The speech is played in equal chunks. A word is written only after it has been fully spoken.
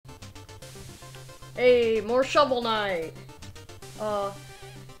Hey, more Shovel Knight.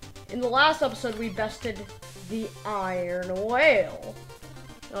 In the last episode, we bested the Iron Whale.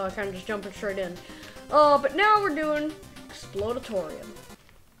 Kind of just jumping straight in. But now we're doing Explodatorium.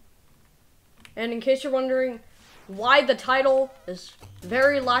 And in case you're wondering why the title is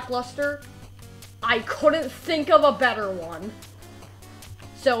very lackluster, I couldn't think of a better one.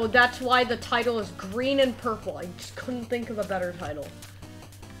 So that's why the title is green and purple. I just couldn't think of a better title.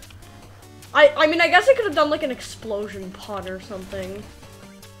 I mean, I guess I could have done like an explosion pun or something.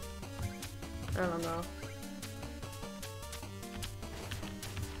 I don't know.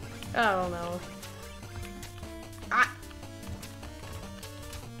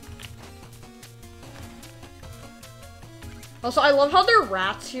 Also, I love how they're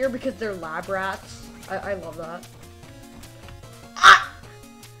rats here because they're lab rats. I love that. Ah!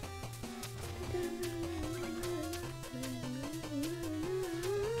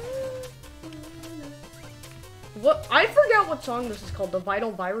 What? I forget what song this is called. The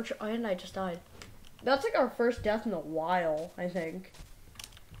Vital Virus. Oh, and I just died. That's like our first death in a while, I think.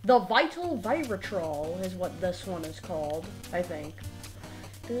 The Vital Viritral is what this one is called, I think.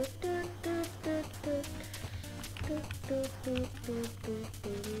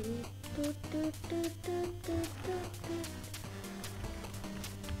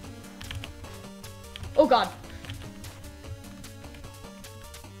 Oh god.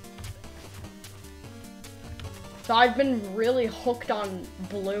 So I've been really hooked on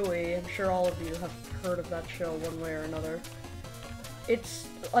Bluey. I'm sure all of you have heard of that show one way or another. It's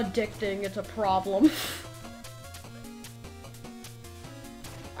addicting, it's a problem.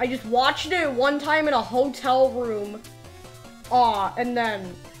 I just watched it one time in a hotel room. And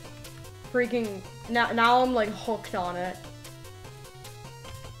then freaking now I'm like hooked on it.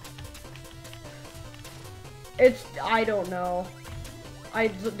 I don't know.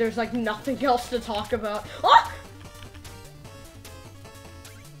 There's like nothing else to talk about. Ah!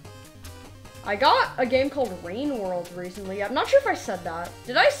 I got a game called Rain World recently. I'm not sure if I said that.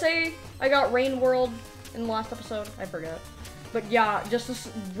 Did I say I got Rain World in the last episode? I forget. But yeah, just to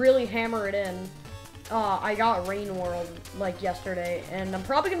really hammer it in, I got Rain World like yesterday, and I'm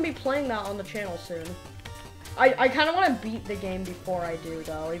probably gonna be playing that on the channel soon. I kind of want to beat the game before I do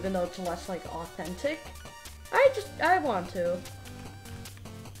though, even though it's less like authentic. I want to.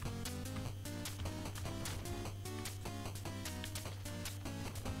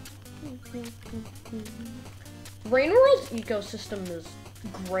 Rain World's ecosystem is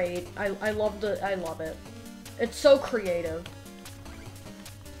great. I love it. It's so creative.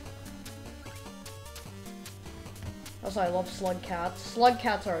 Also, I love slug cats. Slug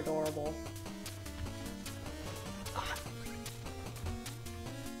cats are adorable.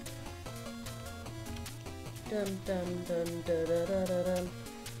 Dun, dun, dun, dun, dun, dun, dun, dun.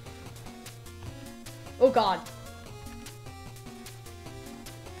 Oh god.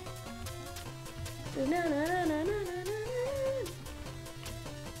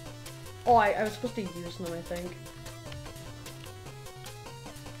 Oh, I was supposed to use them, I think.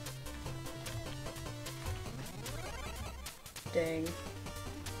 Dang.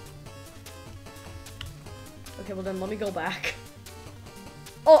 Okay, well then let me go back.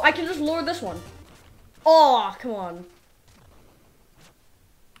 Oh, I can just lure this one. Oh, come on.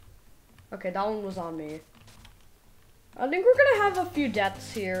 Okay, that one was on me. I think we're gonna have a few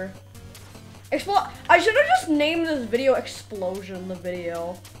deaths here. I should have just named this video Explosion, the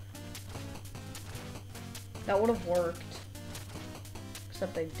video. That would have worked.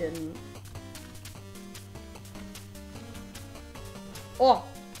 Except I didn't. Oh!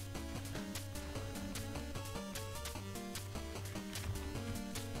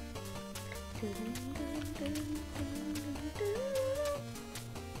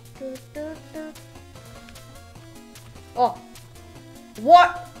 Oh!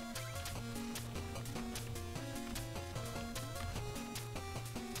 What?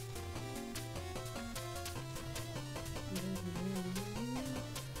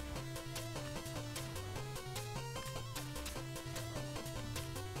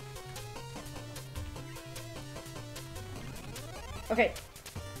 Okay.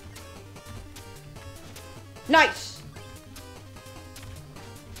 Nice!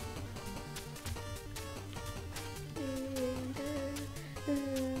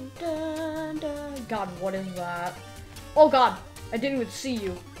 God, what is that? Oh god, I didn't even see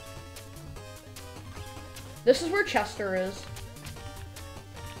you. This is where Chester is.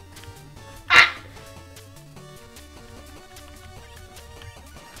 Ah!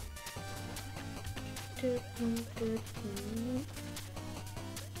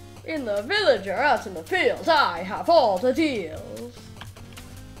 In the village or out in the fields, I have all the deals.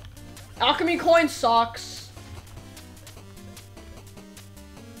 Alchemy coin sucks.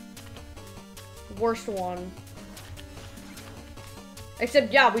 Worst one.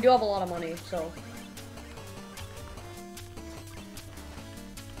 Except, yeah, we do have a lot of money, so.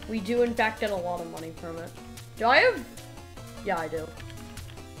 We do, in fact, get a lot of money from it. Do I have? Yeah, I do. I'm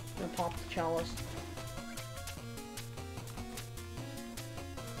gonna pop the chalice.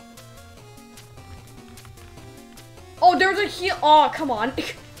 Oh, there's a heal. Oh, come on.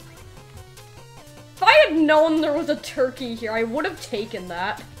 If I had known there was a turkey here, I would have taken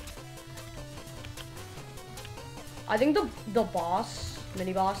that. I think the boss,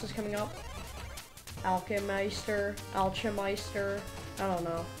 mini boss is coming up. Alchemist, I don't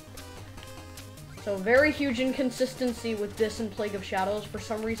know. So very huge inconsistency with this in Plague of Shadows. For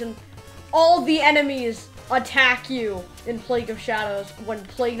some reason, all the enemies attack you in Plague of Shadows when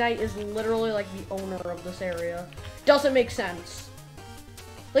Plague Knight is literally like the owner of this area. Doesn't make sense.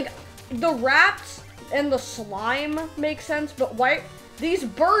 Like, the rats and the slime make sense, but why these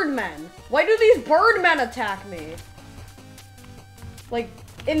birdmen? Why do these birdmen attack me? Like,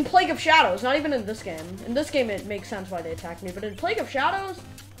 in Plague of Shadows, not even in this game. In this game, it makes sense why they attack me, but in Plague of Shadows,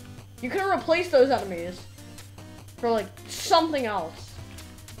 you could have replaced those enemies for, like, something else.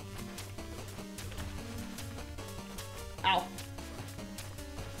 Ow.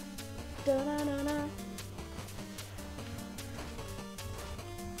 Da-na-na-na.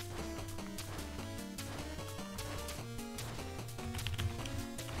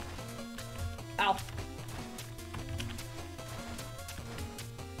 Ow.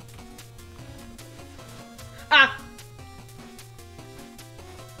 Ah!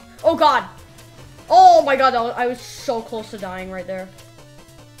 Oh god! Oh my god, I was so close to dying right there.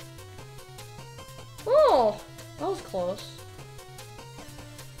 Oh, that was close.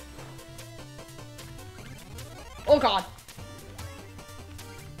 Oh god.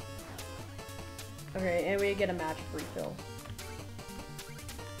 Okay, and we get a magic refill.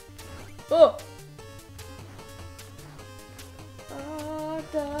 Oh!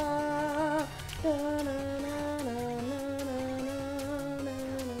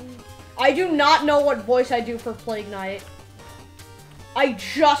 I do not know what voice I do for Plague Knight. I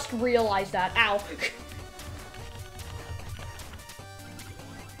just realized that. Ow.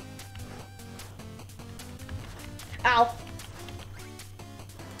 Ow.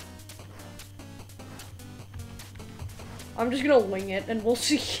 I'm just gonna wing it and we'll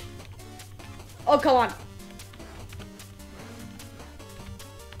see. Oh, come on.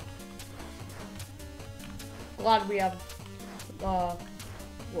 Glad we have,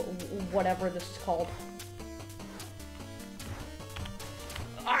 whatever this is called.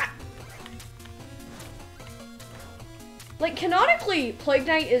 Ah! Like, canonically, Plague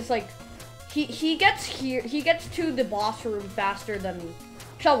Knight is like, he gets to the boss room faster than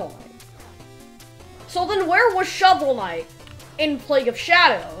Shovel Knight. So then where was Shovel Knight in Plague of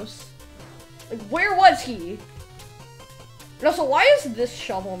Shadows? Like, where was he? And also, why is this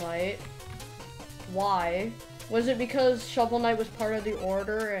Shovel Knight? Why? Was it because Shovel Knight was part of the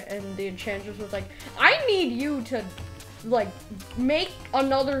Order and the Enchantress was like, I need you to, like, make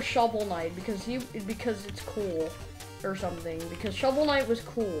another Shovel Knight because it's cool or something, because Shovel Knight was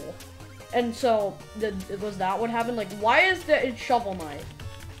cool. And so, was that what happened? Like, why is it Shovel Knight?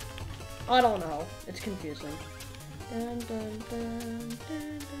 I don't know. It's confusing. Dun, dun, dun, dun,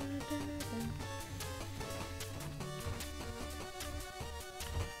 dun, dun,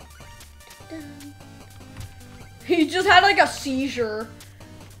 dun. He just had like a seizure.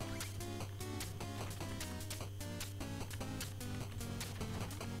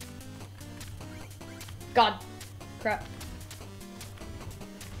 God. Crap.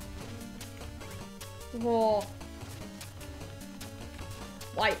 Whoa.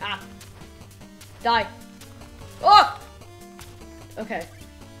 Why? Ah. Die. Oh! Okay.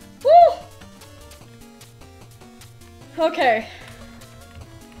 Woo! Okay.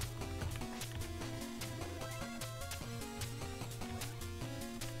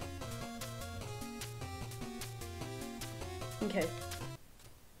 Okay.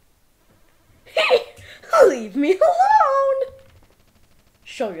 Leave me alone!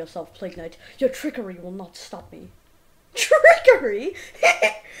 Show yourself, Plague Knight. Your trickery will not stop me. Trickery?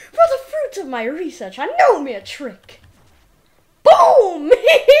 For the fruits of my research, I know me a trick. Boom!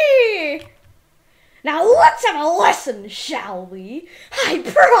 Now let's have a lesson, shall we? I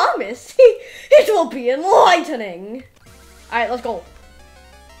promise it will be enlightening. Alright, let's go.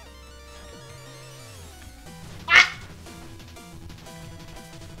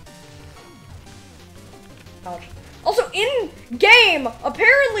 Ouch. Also, in game,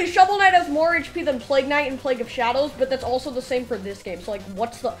 apparently Shovel Knight has more HP than Plague Knight and Plague of Shadows, but that's also the same for this game. So, like,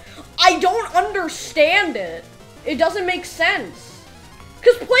 what's the... I don't understand it. It doesn't make sense.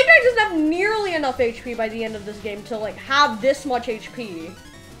 Because Plague Knight doesn't have nearly enough HP by the end of this game to, like, have this much HP.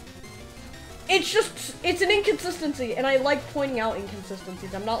 It's just, it's an inconsistency, and I like pointing out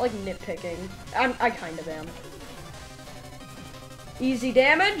inconsistencies. I'm not, like, nitpicking. I kind of am. Easy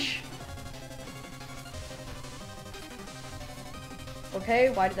damage. Okay,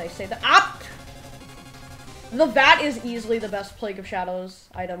 why did I say that? Ah! The Vat is easily the best Plague of Shadows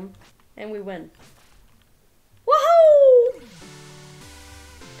item. And we win. Woohoo!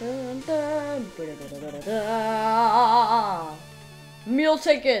 Dun, dun, da, da, da, da. Meal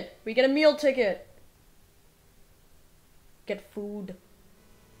ticket! We get a meal ticket! Get food.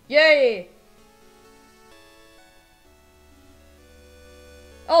 Yay!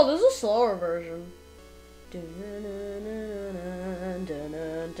 Oh, this is a slower version.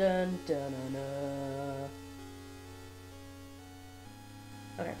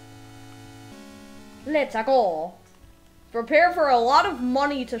 Okay. Let's go. Prepare for a lot of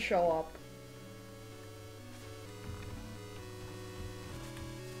money to show up.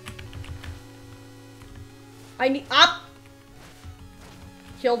 I need up.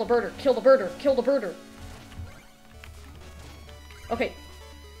 Kill the birder. Kill the birder. Kill the birder. Okay.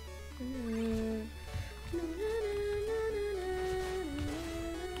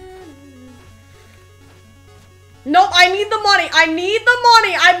 Nope, I need the money. I need the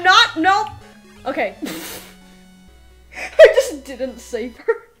money. I'm not. Nope. Okay. I just didn't save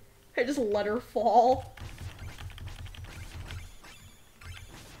her. I just let her fall.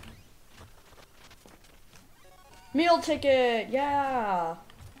 Meal ticket. Yeah.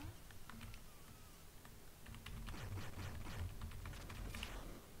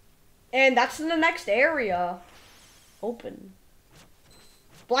 And that's in the next area. Open.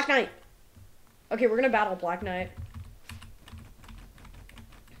 Black Knight. Okay, we're gonna battle Black Knight.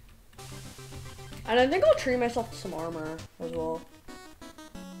 And I think I'll treat myself to some armor as well.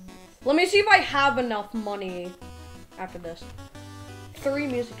 Let me see if I have enough money after this. 3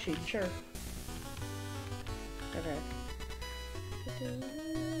 music sheets, sure. Okay.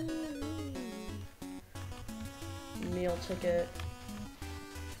 Meal ticket.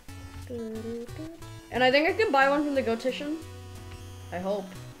 And I think I can buy one from the Gotician. I hope.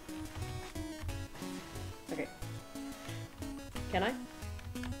 Okay. Can I?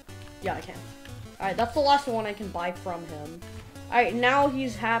 Yeah, I can. Alright, that's the last one I can buy from him. Alright, now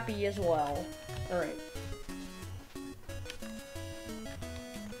he's happy as well. Alright.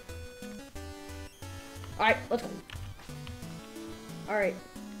 Alright, let's go. Alright.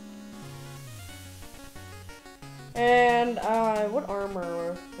 And, what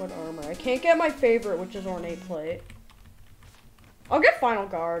armor? What armor? I can't get my favorite, which is Ornate Plate. I'll get Final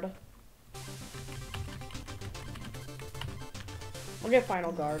Guard. I'll get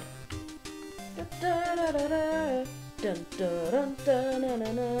Final Guard.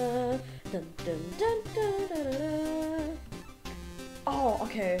 Oh,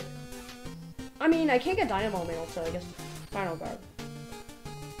 okay. I mean, I can't get Dynamo Mail, so I guess Final Guard.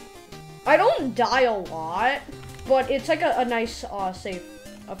 I don't die a lot, but it's like a nice save,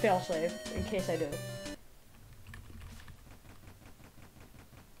 a fail save, in case I do.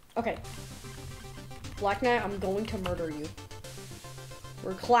 Okay. Black Knight, I'm going to murder you.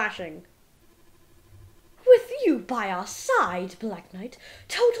 We're clashing. With you by our side, Black Knight,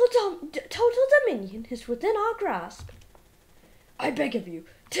 total dominion is within our grasp. I beg of you,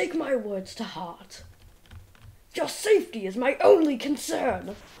 take my words to heart. Your safety is my only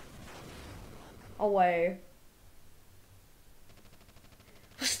concern. Away.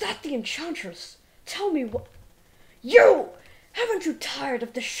 Was that the Enchantress? Tell me what... You! Haven't you tired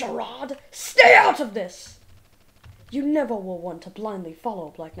of this charade? Stay out of this! You never were one to blindly follow,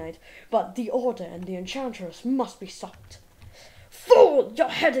 Black Knight, but the Order and the Enchantress must be sought. Fool! You're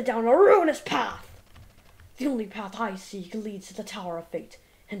headed down a ruinous path! The only path I seek leads to the Tower of Fate,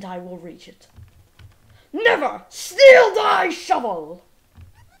 and I will reach it. Never steal thy shovel!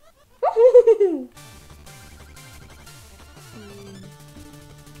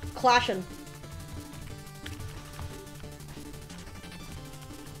 Clashing.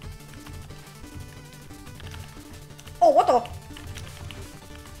 Oh, what the?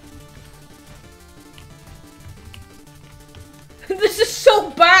 This is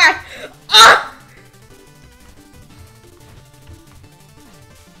so bad! Ah!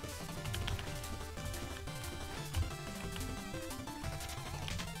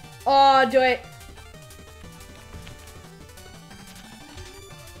 Oh, do it.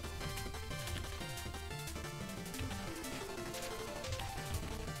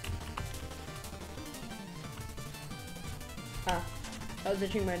 was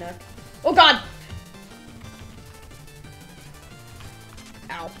itching my neck. Oh god!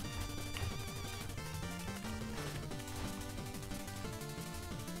 Ow.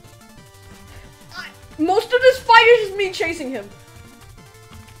 Most of this fight is just me chasing him.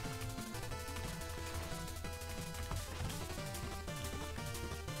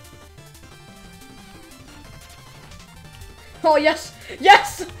 Oh, yes!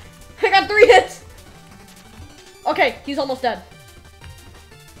 Yes! I got 3 hits! Okay, he's almost dead.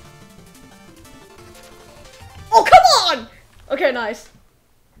 Oh, come on! Okay, nice.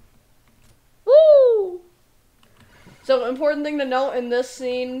 Woo! So, important thing to note in this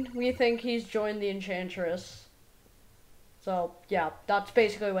scene, we think he's joined the Enchantress. So, yeah, that's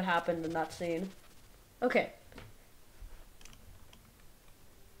basically what happened in that scene. Okay.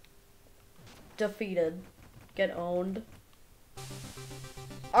 Defeated. Get owned.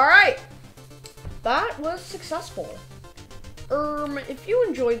 Alright! That was successful. If you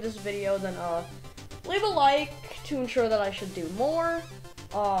enjoyed this video, then, leave a like to ensure that I should do more.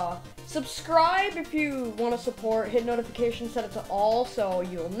 Subscribe if you want to support, hit notifications, set it to all so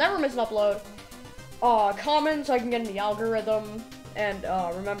you'll never miss an upload. Comment so I can get in the algorithm, and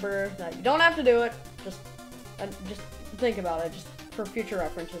remember that you don't have to do it, just think about it, just for future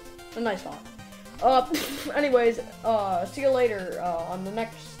reference. It's a nice thought. Anyways, see you later on the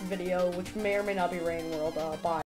next video, which may or may not be Rain World. Bye.